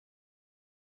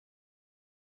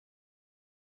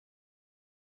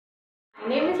My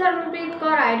name is Sarvottam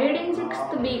Kaur. I read in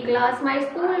 6th B class. My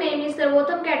school name is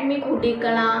Sarvottam Academy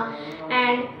Khudikala,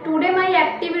 and today my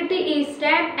activity is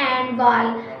stamp and wall.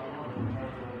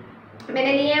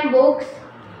 मैंने लिए हैं books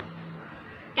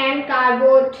and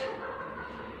cardboard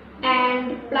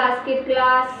and plastic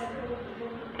glass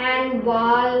and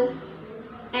wall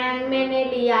and मैंने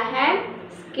लिया है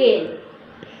scale.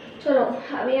 चलो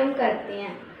अभी हम करते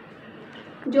हैं.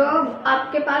 जो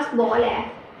आपके पास बॉल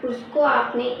है उसको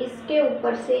आपने इसके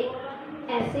ऊपर से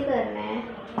ऐसे करना है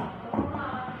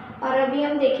और अभी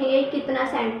हम देखेंगे कितना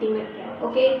सेंटीमीटर है.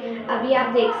 ओके, अभी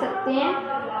आप देख सकते हैं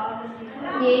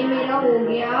ये मेरा हो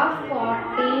गया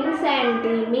 14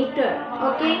 centimetre.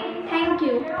 Okay, thank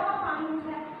you.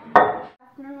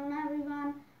 Afternoon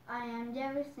everyone, I am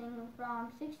Javis Singh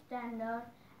from 6th standard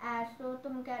at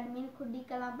Sarvottam Academy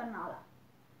Khudikala, Barnala.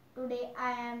 Today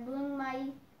I am doing my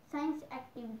science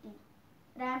activity,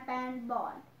 ramp and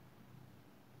ball.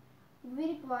 We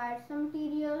require some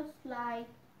materials like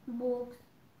books,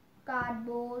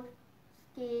 cardboard,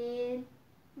 scale,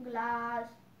 glass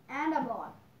and a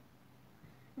ball.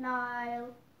 Now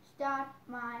I'll start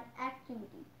my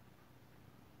activity.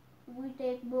 We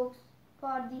take books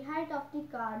for the height of the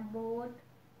cardboard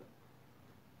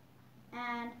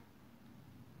and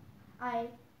I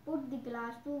put the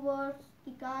glass towards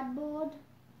the cardboard.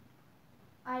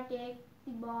 I take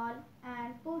the ball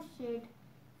and push it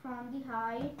from the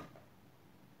height.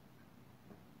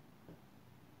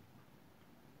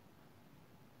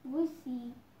 We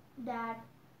see that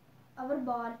our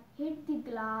ball hit the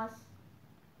glass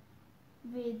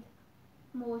with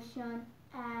motion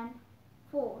and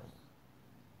force.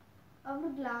 Our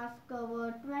glass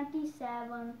covered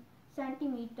 27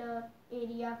 centimeter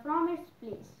area from its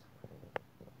place.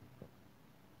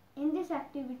 In this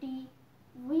activity,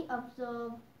 we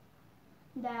observe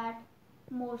that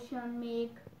motion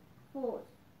make force.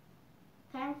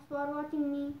 Thanks for watching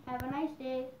me. Have a nice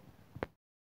day.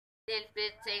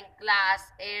 Dilpreet Singh, class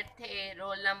 8th A,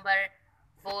 roll number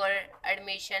 4,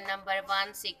 admission number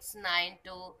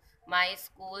 1692. My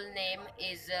school name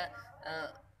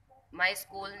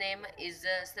is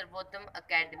Sarvottam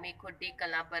Academy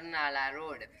Khudikala, Barnala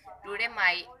Road. Today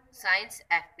my science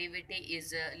activity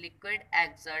is liquid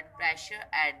exert pressure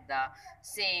at the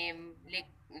same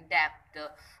depth.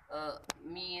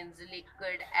 Means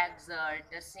liquid exert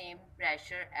the same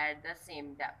pressure at the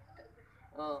same depth.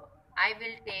 I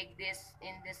will take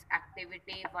in this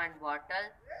activity one bottle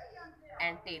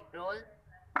and tape roll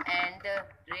and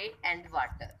tray and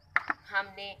water.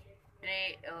 हमने tray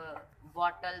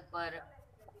bottle पर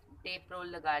tape role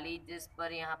लगा ली जिस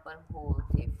पर यहाँ पर whole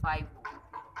थे 5 whole थे.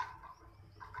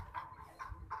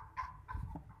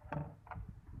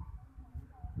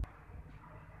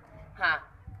 हाँ,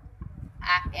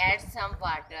 add some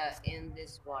water in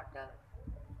this bottle.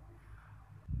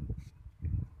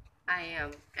 I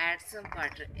am add some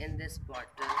water in this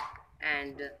bottle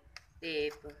and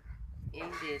tape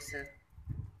in this.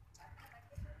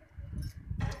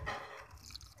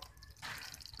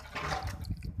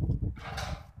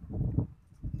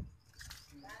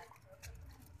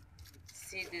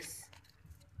 See this.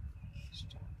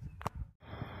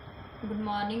 Good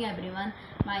morning everyone.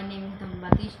 My name is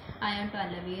Dambatish. I am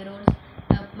 12 years old.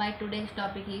 My today's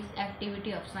topic is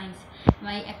activity of science.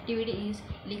 My activity is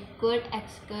liquid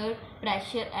exert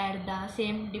pressure at the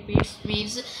same depth.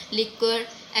 Means liquid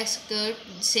exert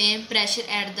same pressure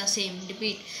at the same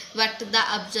depth. But the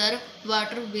observe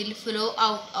water will flow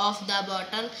out of the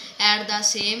bottle at the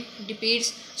same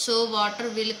depth. So water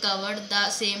will cover the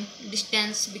same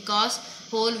distance because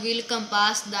hole will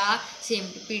compass the same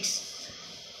depth.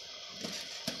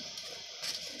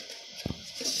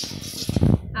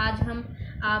 आज हम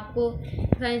आपको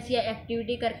science या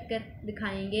activity कर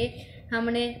दिखाएंगे.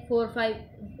 हमने 4-5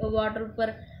 water पर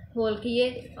whole किए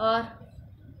और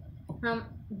हम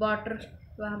वाटर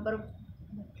वहाँ पर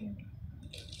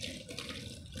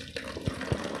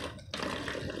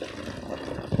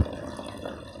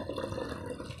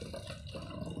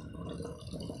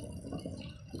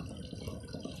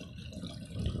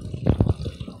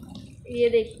ये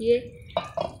देखिए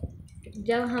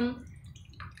जब हम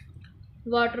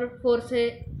वाटर 4 से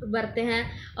भरते हैं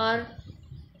और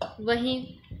वहीं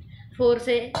 4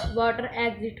 से वाटर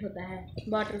एग्जिट होता है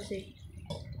वाटर से.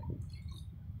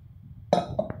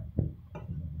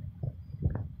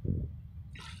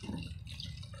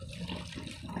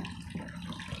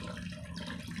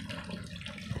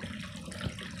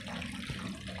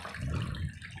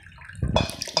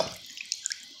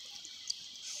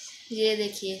 ये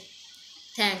देखिए.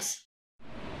 Thanks.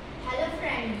 Hello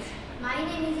friends, my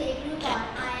name is Exert.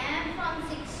 I am from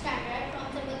 6th standard from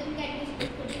Sarvottam Academy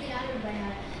Khudikala,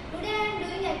 Barnala. Today I am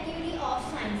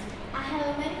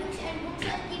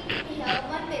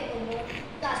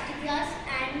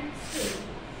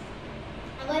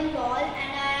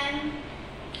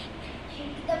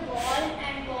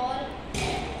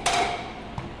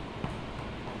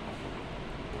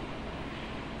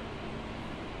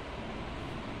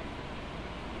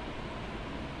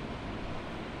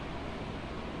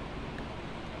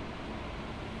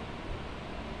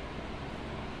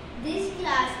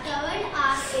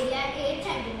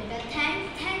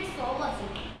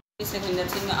Sukhvinder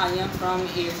Singh. I am from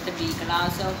 8th B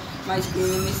class. My school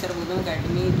name is सर्वोत्तम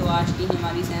academy. तो आज की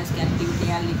हमारी science की activity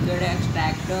है liquid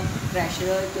extract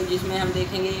pressure. तो जिसमें हम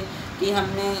देखेंगे कि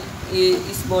हमने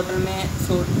इस बॉटल में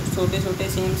छोटे छोटे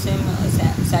सेम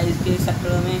साइज़ के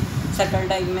सर्कल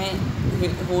टाइप में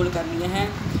होल कर लिए हैं।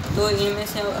 तो इनमें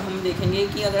से हम देखेंगे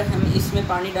कि अगर हम इसमें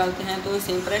पानी डालते हैं तो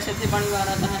सेम प्रेशर से पानी बाहर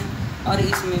आता है, और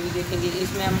इसमें भी देखेंगे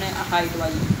इसमें हमने हाइट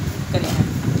वाइज करे हैं।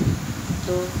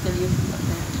 तो चलिए करते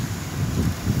हैं।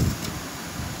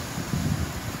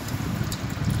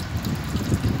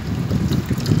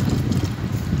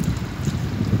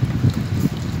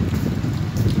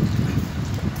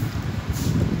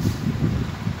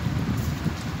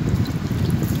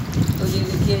 तो ये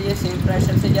देखिए ये सेम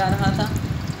प्रेशर से जा रहा था,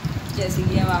 जैसे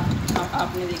कि अब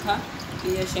आपने देखा कि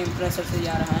ये सेम प्रेशर से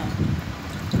जा रहा है।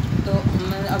 तो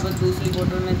हम अब दूसरी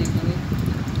बोतल में देखेंगे,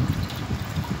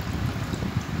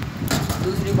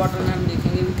 दूसरी बोतल में हम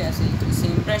देखेंगे भी कैसे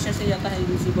सेम प्रेशर से जाता है।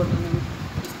 दूसरी बोतल में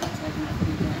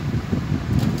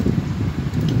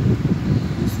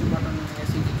दूसरी बोतल में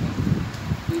ऐसे ही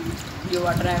देखेंगे जो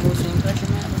वाटर है वो सेम प्रेशर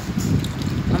में है।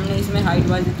 हमने इसमें हाइट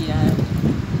वाइज किया है।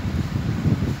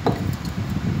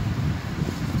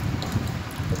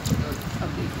 अब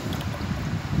देखिए,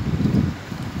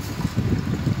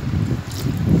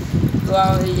 तो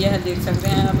आप यह देख सकते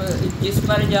हैं अब जिस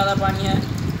पर ज़्यादा पानी है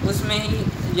उसमें ही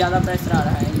ज़्यादा प्रेशर आ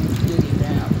रहा है, ये देख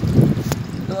रहे हैं आप।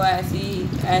 तो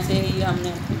ऐसे ही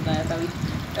हमने बताया था।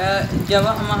 जब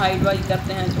हम हाइट वाइज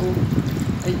करते हैं तो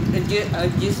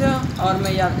जिस और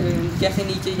में जैसे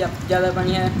नीचे ज़्यादा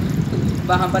पानी है तो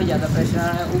वहाँ पर ज़्यादा प्रेशर आ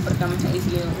रहा है, ऊपर कम है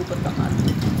इसलिए ऊपर कम आ रहा है।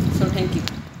 So thank you.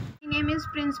 My name is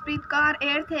Princepreet Kaur,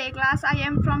 8th A class. I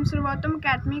am from Sarvottam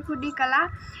Academy, Kudikala.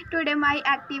 Today my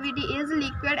activity is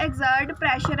liquid exert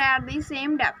pressure at the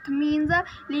same depth. Means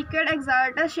liquid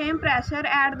exert same pressure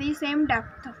at the same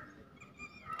depth.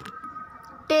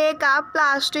 Take a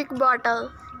plastic bottle.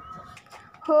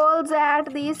 Holes at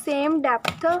the same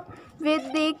depth with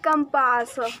the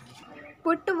compass.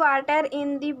 Put water in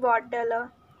the bottle.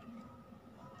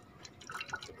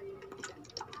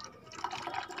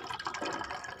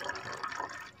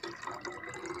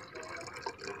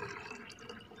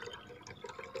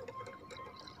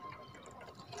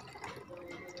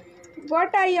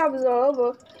 What I observe,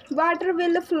 water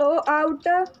will flow out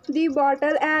the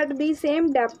bottle at the same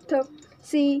depth.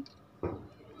 See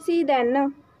then,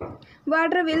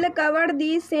 water will cover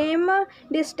the same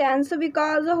distance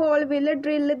because hole will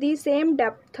drill the same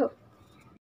depth.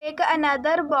 Take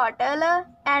another bottle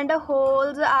and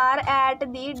holes are at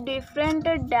the different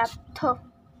depth.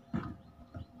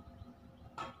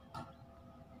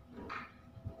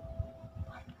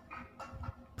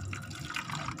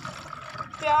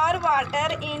 Pour water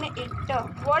in it.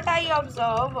 What I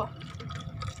observe,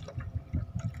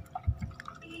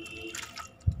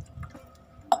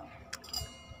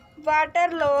 water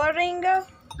lowering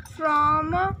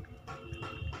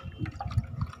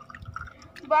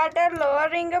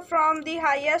from the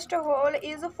highest hole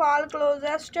is fall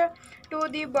closest to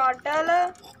the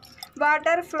bottle.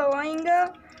 Water flowing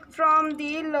from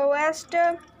the lowest,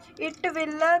 it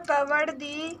will cover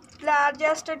the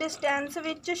largest distance,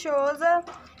 which shows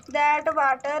that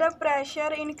water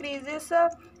pressure increases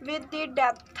with the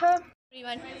depth.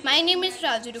 Everyone, my name is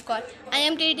Raju Rukar. I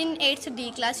am reading 8th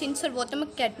D class in Sarvottam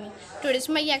Academy. Today is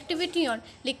my activity on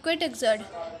liquid exert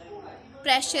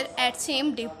pressure at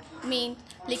same depth. Mean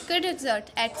liquid exert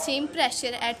at same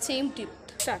pressure at same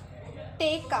depth. Start.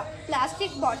 Take a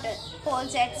plastic bottle,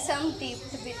 holes at some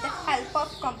depth with the help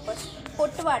of compass.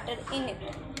 Put water in it.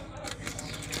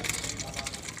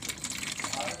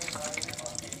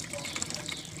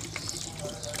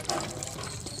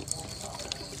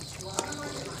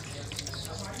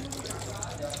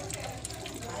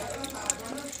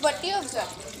 What you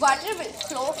observe, water will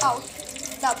flow out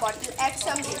the bottle at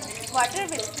some depth. Water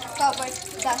will cover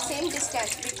the same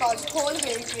distance because hole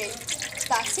will drill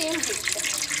the same depth.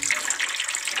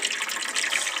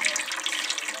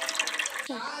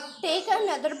 Take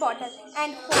another bottle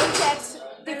and hold at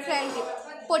different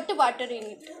depth. Put water in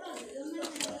it.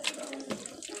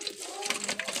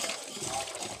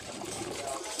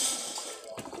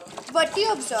 What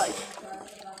you observe,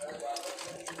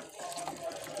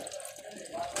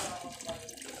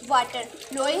 water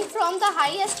flowing from the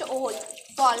highest hole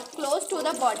fall close to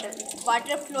the bottle.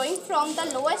 Water flowing from the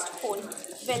lowest hole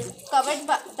will cover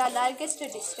the largest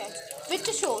distance, which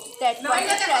shows that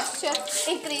water pressure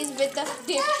increase with the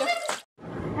depth.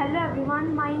 Hello everyone,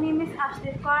 my name is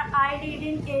Ashraf Kaur. I read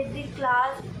in 8th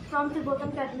class from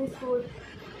Sarvottam Academy School.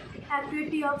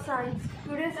 Activity of science.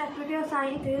 Today's activity of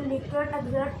science is liquid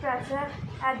exert pressure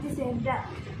at the same depth.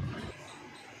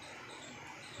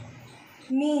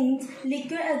 means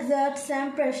liquid exerts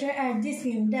same pressure at the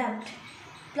same depth.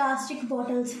 Plastic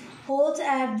bottles holds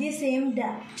at the same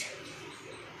depth.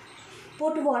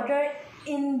 Put water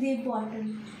in the bottle.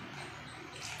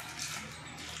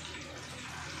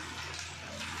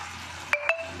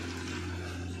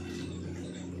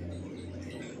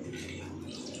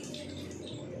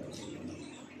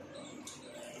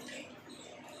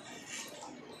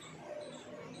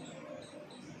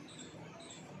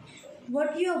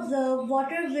 What you observe,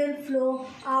 water will flow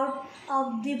out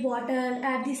of the bottle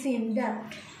at the same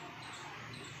depth.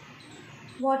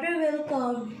 Water will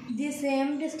cover the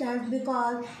same distance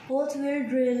because holes will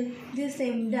drill the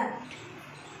same depth.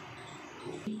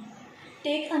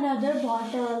 Take another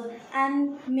bottle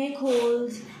and make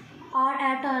holes are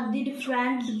at the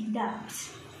different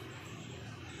depths.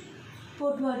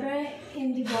 Put water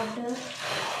in the bottle.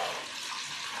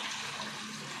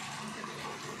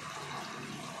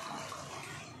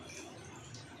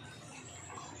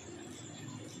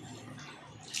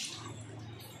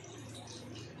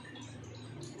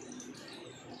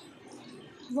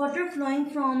 Water flowing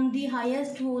from the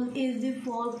highest hole is the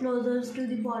fall closest to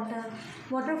the bottom.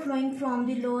 Water flowing from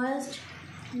the lowest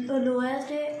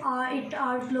it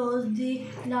are close the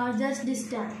largest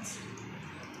distance.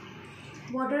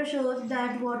 Water shows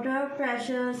that water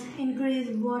pressures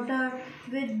increase water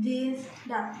with this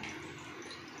depth.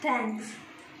 Thanks.